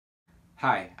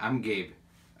Hi, I'm Gabe,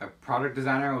 a product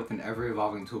designer with an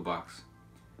ever-evolving toolbox.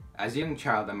 As a young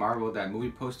child, I marveled at movie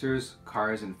posters,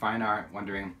 cars, and fine art,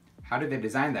 wondering, how did they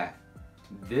design that?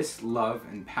 This love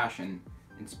and passion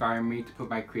inspired me to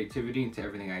put my creativity into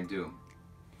everything I do.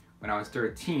 When I was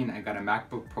 13, I got a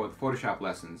MacBook Pro with Photoshop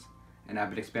lessons, and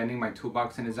I've been expanding my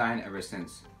toolbox in design ever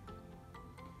since.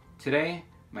 Today,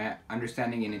 my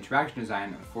understanding in interaction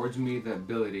design affords me the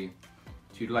ability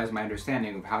to utilize my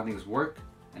understanding of how things work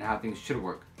and how things should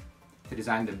work to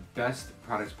design the best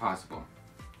products possible.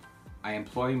 I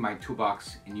employ my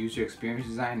toolbox in user experience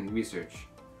design and research.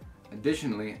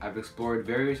 Additionally, I've explored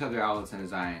various other outlets in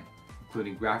design,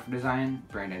 including graphic design,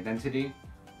 brand identity,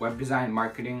 web design,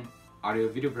 marketing,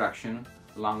 audio-video production,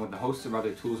 along with a host of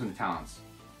other tools and talents.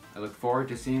 I look forward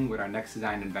to seeing what our next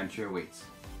design adventure awaits.